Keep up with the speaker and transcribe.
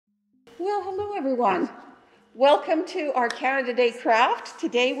Well, hello everyone. Welcome to our Canada Day craft.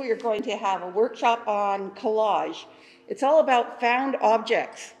 Today we are going to have a workshop on collage. It's all about found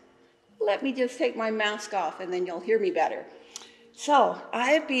objects. Let me just take my mask off and then you'll hear me better. So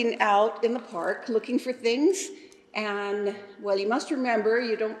I've been out in the park looking for things, and well, you must remember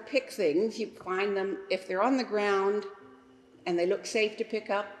you don't pick things, you find them. If they're on the ground and they look safe to pick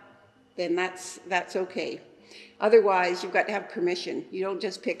up, then that's okay. Otherwise, you've got to have permission. You don't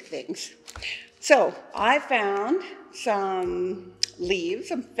just pick things. So I found some leaves,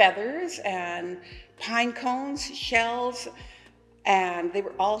 some feathers, and pine cones, shells, and they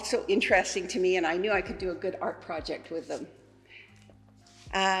were all so interesting to me, and I knew I could do a good art project with them.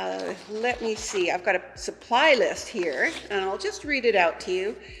 Let me see, I've got a supply list here, and I'll just read it out to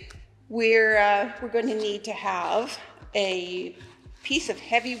you. We're going to need to have a piece of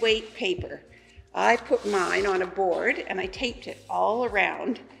heavyweight paper. I put mine on a board and I taped it all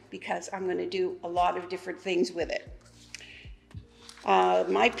around because I'm going to do a lot of different things with it.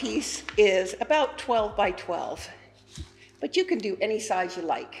 My piece is about 12 by 12, but you can do any size you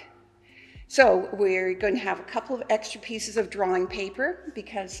like. So we're going to have a couple of extra pieces of drawing paper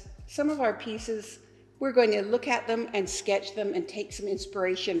because some of our pieces, we're going to look at them and sketch them and take some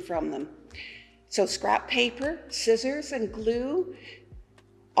inspiration from them. So scrap paper, scissors and glue,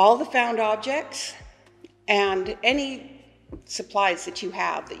 all the found objects, and any supplies that you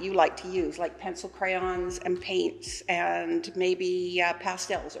have that you like to use, like pencil, crayons, and paints, and maybe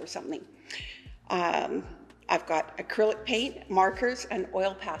pastels or something. I've got acrylic paint, markers, and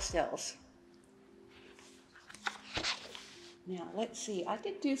oil pastels. Now, let's see. I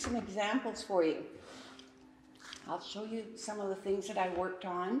did do some examples for you. I'll show you some of the things that I worked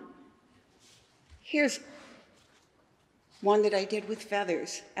on. Here's one that I did with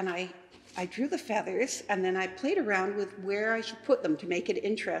feathers, and I drew the feathers, and then I played around with where I should put them to make it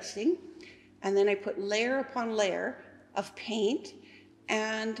interesting. And then I put layer upon layer of paint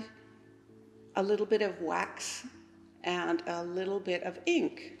and a little bit of wax and a little bit of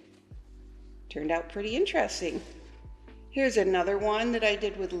ink. Turned out pretty interesting. Here's another one that I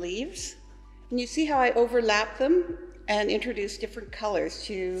did with leaves. And you see how I overlap them and introduce different colors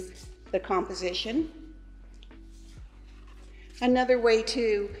to the composition. Another way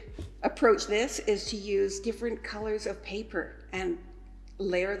to approach this is to use different colors of paper and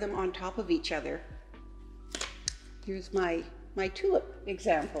layer them on top of each other. Here's my tulip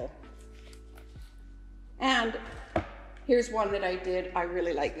example. And here's one that I did. I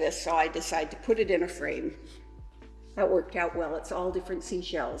really like this, so I decided to put it in a frame. That worked out well. It's all different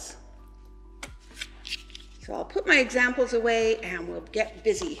seashells. So I'll put my examples away and we'll get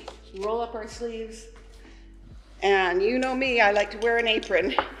busy. Roll up our sleeves. And you know me, I like to wear an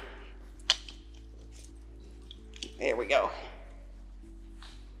apron. There we go.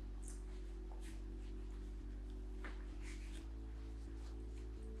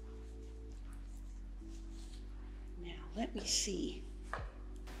 Now, let me see.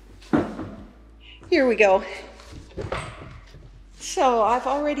 Here we go. So I've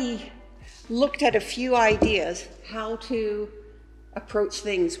already looked at a few ideas how to approach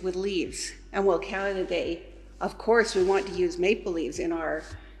things with leaves. And well, Canada Day, of course, we want to use maple leaves in our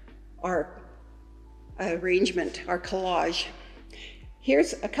arrangement, our collage.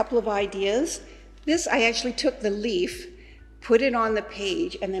 Here's a couple of ideas. This, I actually took the leaf, put it on the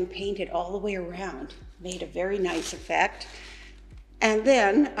page, and then painted all the way around. Made a very nice effect. And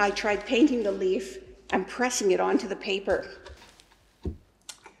then I tried painting the leaf and pressing it onto the paper.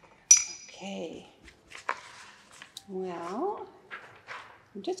 Okay. Well,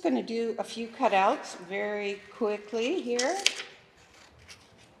 I'm just going to do a few cutouts very quickly here,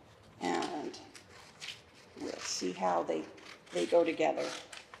 and we'll see how they go together.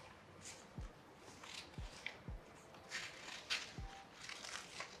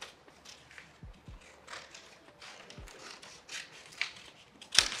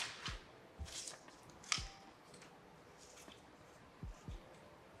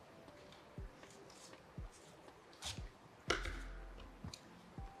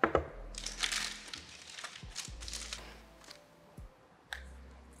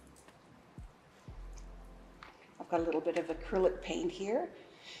 Got a little bit of acrylic paint here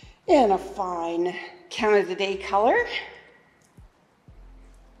in a fine Canada Day color.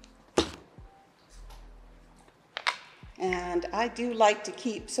 And I do like to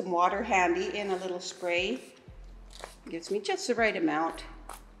keep some water handy in a little spray. It gives me just the right amount.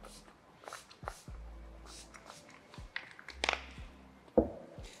 I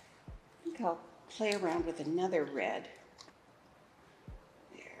think I'll play around with another red.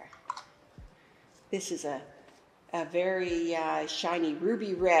 There. This is a a very shiny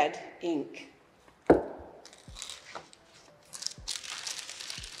ruby red ink.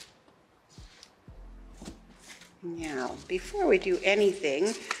 Now, before we do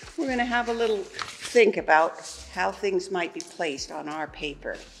anything, we're going to have a little think about how things might be placed on our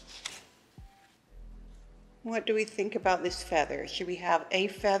paper. What do we think about this feather? Should we have a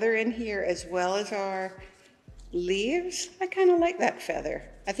feather in here as well as our leaves? I kind of like that feather.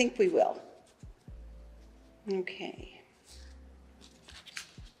 I think we will. Okay.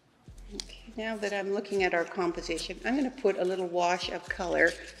 Now that I'm looking at our composition, I'm going to put a little wash of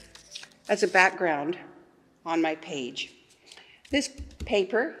color as a background on my page. This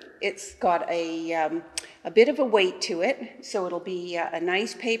paper, it's got a bit of a weight to it, so it'll be a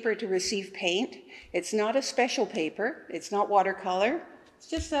nice paper to receive paint. It's not a special paper. It's not watercolor. It's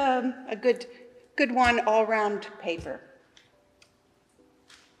just a good one all-round paper.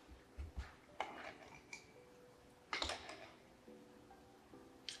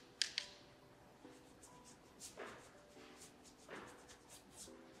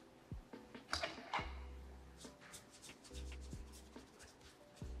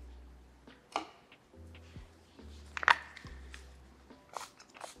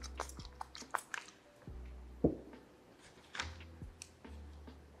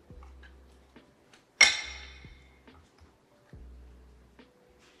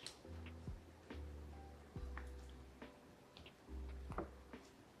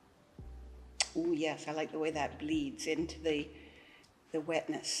 Oh yes, I like the way that bleeds into the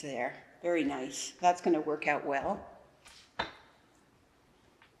wetness there. Very nice. That's going to work out well. A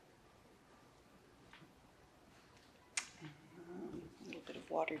little bit of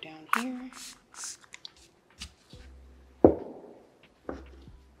water down here.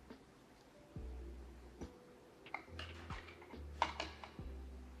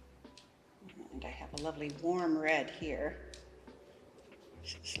 And I have a lovely warm red here.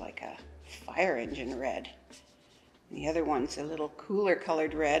 This is like a fire engine red. And the other one's a little cooler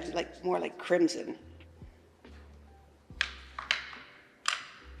colored red, like more like crimson.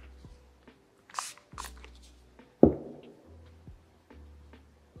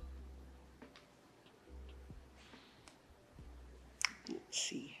 Let's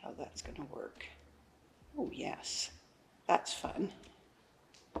see how that's going to work. Oh yes, that's fun.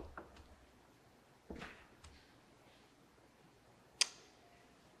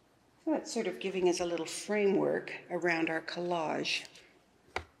 That's sort of giving us a little framework around our collage.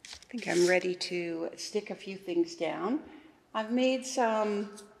 I think I'm ready to stick a few things down. I've made some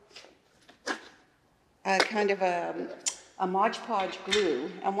kind of a Mod Podge glue,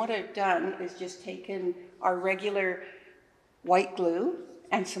 and what I've done is just taken our regular white glue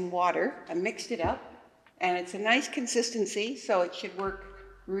and some water and mixed it up, and it's a nice consistency, so it should work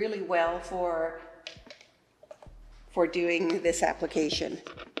really well for doing this application.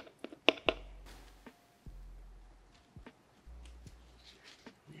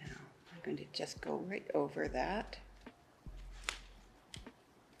 I'm going to just go right over that.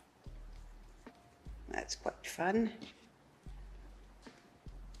 That's quite fun.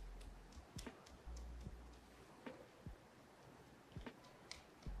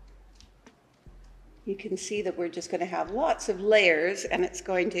 You can see that we're just going to have lots of layers, and it's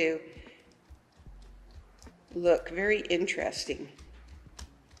going to look very interesting.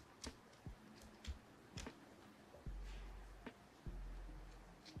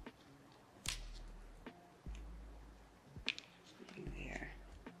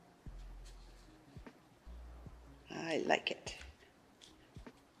 I like it.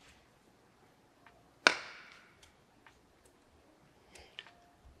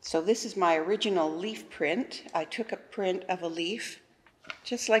 So this is my original leaf print. I took a print of a leaf,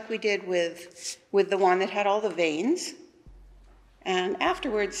 just like we did with the one that had all the veins. And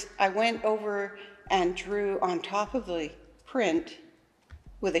afterwards, I went over and drew on top of the print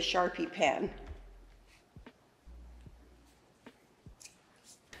with a Sharpie pen.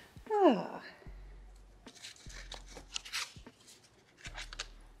 Ah.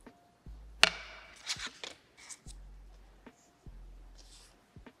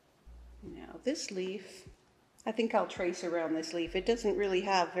 This leaf, I think I'll trace around this leaf. It doesn't really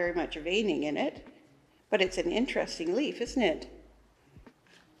have very much veining in it, but it's an interesting leaf, isn't it?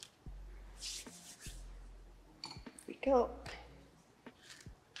 Here we go.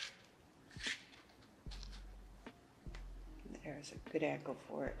 There's a good angle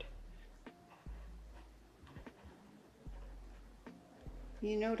for it.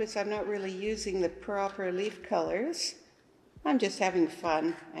 You notice I'm not really using the proper leaf colors. I'm just having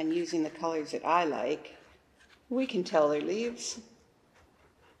fun and using the colors that I like. We can tell they're leaves.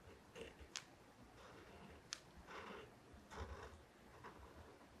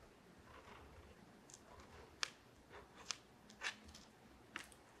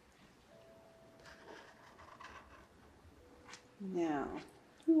 Now,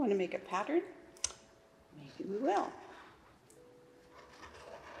 we want to make a pattern. Maybe we will.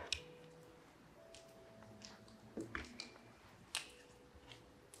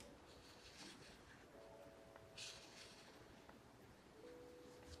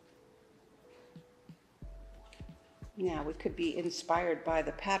 Now, we could be inspired by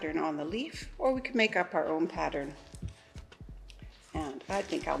the pattern on the leaf, or we could make up our own pattern. And I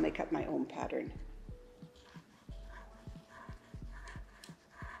think I'll make up my own pattern.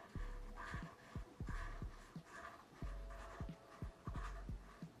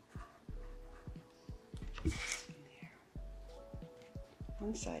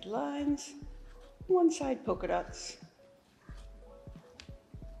 One side lines, one side polka dots.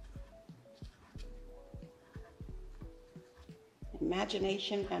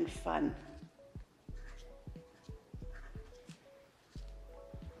 Imagination and fun.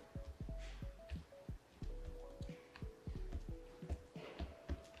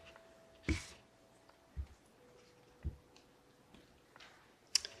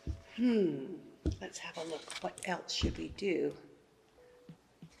 Let's have a look. What else should we do?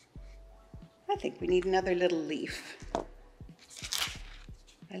 I think we need another little leaf.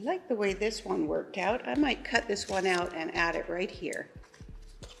 I like the way this one worked out. I might cut this one out and add it right here.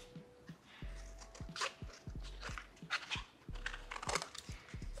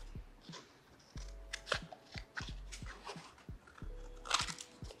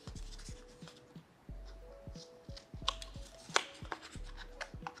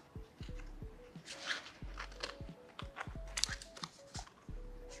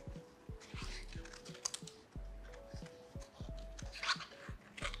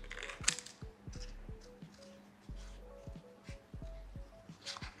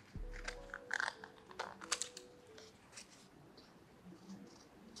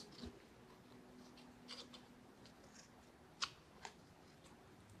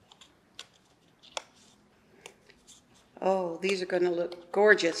 Oh, these are going to look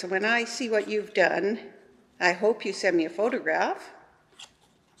gorgeous. And when I see what you've done, I hope you send me a photograph.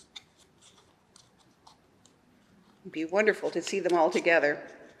 It'd be wonderful to see them all together.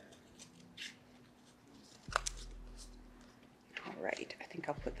 All right, I think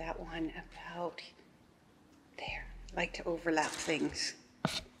I'll put that one about there. I like to overlap things.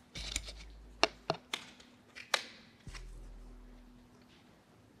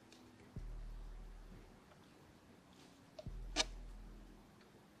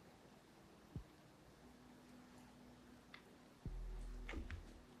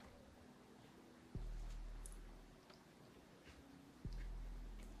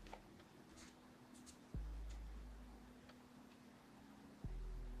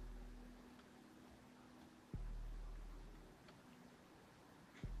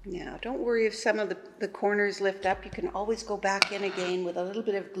 Now, don't worry if some of the corners lift up. You can always go back in again with a little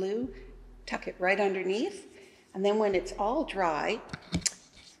bit of glue, tuck it right underneath, and then when it's all dry,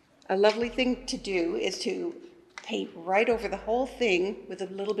 a lovely thing to do is to paint right over the whole thing with a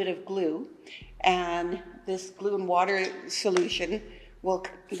little bit of glue, and this glue and water solution will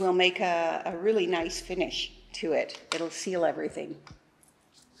make a really nice finish to it. It'll seal everything.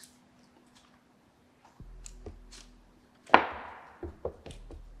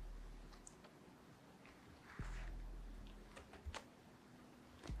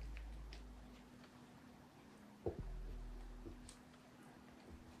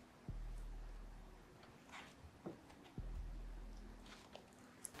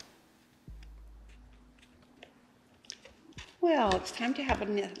 Well, it's time to have a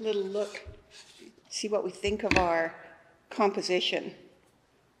little look, see what we think of our composition.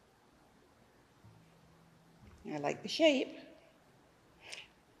 I like the shape.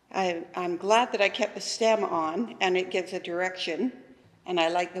 I'm glad that I kept the stem on and it gives a direction, and I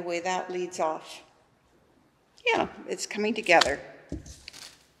like the way that leads off. Yeah, it's coming together.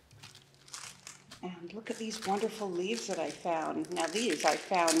 And look at these wonderful leaves that I found. Now these I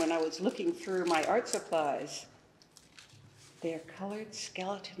found when I was looking through my art supplies. They're colored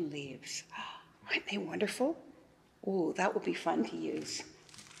skeleton leaves. Aren't they wonderful? Oh, that would be fun to use.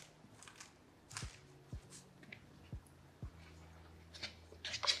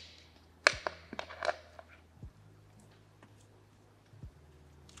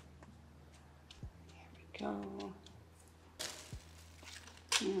 There we go.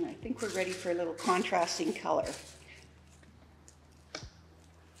 And I think we're ready for a little contrasting color.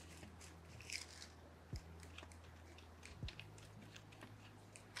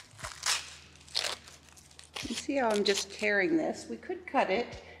 You see how I'm just tearing this? We could cut it,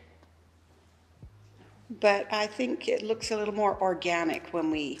 but I think it looks a little more organic when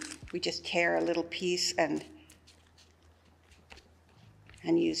we just tear a little piece and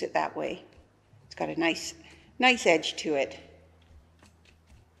and use it that way. It's got a nice edge to it.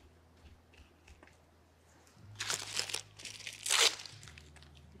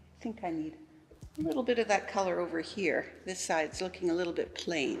 I think I need a little bit of that color over here. This side's looking a little bit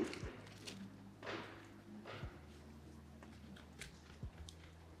plain.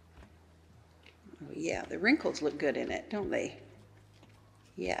 Oh yeah, the wrinkles look good in it, don't they?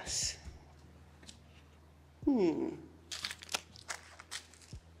 Yes. Oh,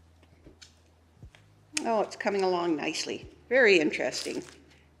 it's coming along nicely. Very interesting.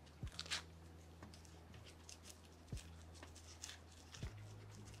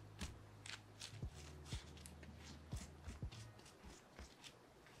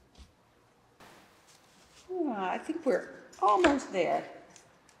 I think we're almost there.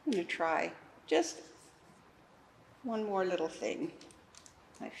 I'm going to try just one more little thing.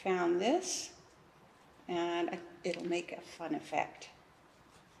 I found this, and it'll make a fun effect.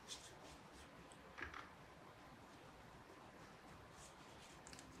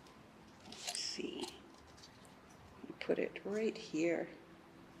 Let's see. Put it right here.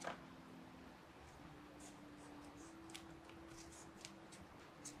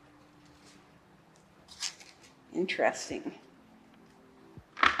 Interesting.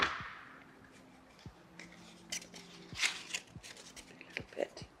 A little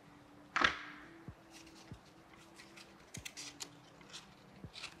bit.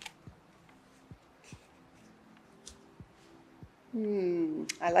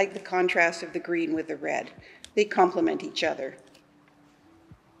 I like the contrast of the green with the red. They complement each other.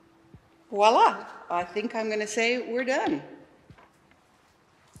 Voila! I think I'm going to say we're done.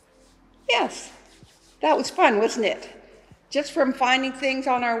 Yes. That was fun, wasn't it? Just from finding things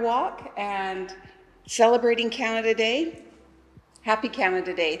on our walk and celebrating Canada Day. Happy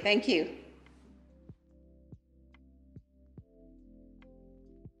Canada Day. Thank you.